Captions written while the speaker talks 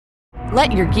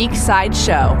Let your geek side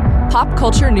show. Pop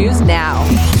culture news now.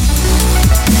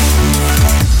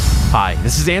 Hi,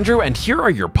 this is Andrew, and here are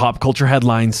your pop culture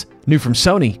headlines. New from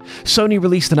Sony. Sony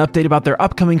released an update about their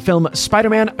upcoming film,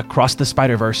 Spider-Man Across the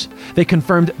Spider-Verse. They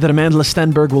confirmed that Amanda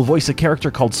Stenberg will voice a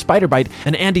character called Spider-Bite,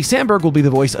 and Andy Samberg will be the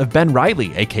voice of Ben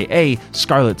Reilly, aka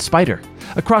Scarlet Spider.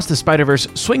 Across the Spider-Verse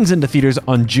swings into theaters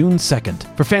on June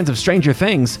 2nd. For fans of Stranger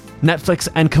Things, Netflix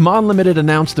and CMON Limited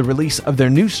announced the release of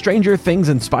their new Stranger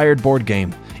Things-inspired board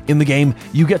game. In the game,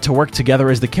 you get to work together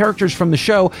as the characters from the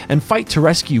show and fight to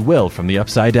rescue Will from the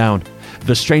Upside Down.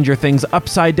 The Stranger Things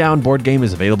Upside Down board game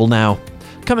is available now.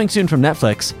 Coming soon from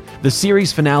Netflix, the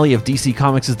series finale of DC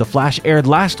Comics' The Flash aired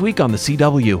last week on the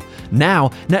CW. Now,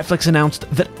 Netflix announced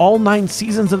that all 9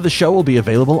 seasons of the show will be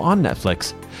available on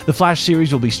Netflix. The Flash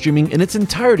series will be streaming in its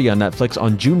entirety on Netflix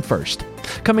on June 1st.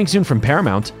 Coming soon from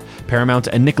Paramount, Paramount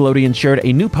and Nickelodeon shared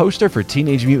a new poster for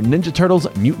Teenage Mutant Ninja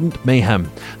Turtles Mutant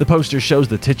Mayhem. The poster shows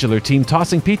the titular team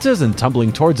tossing pizzas and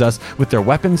tumbling towards us with their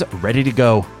weapons ready to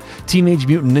go. Teenage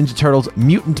Mutant Ninja Turtles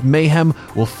Mutant Mayhem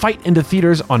will fight into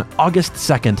theaters on August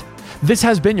 2nd. This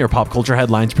has been your Pop Culture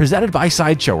Headlines presented by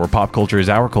Sideshow, where pop culture is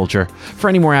our culture. For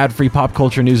any more ad-free pop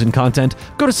culture news and content,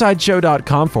 go to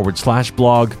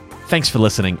sideshow.com/blog. Thanks for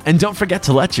listening, and don't forget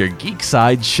to let your geek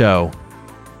side show.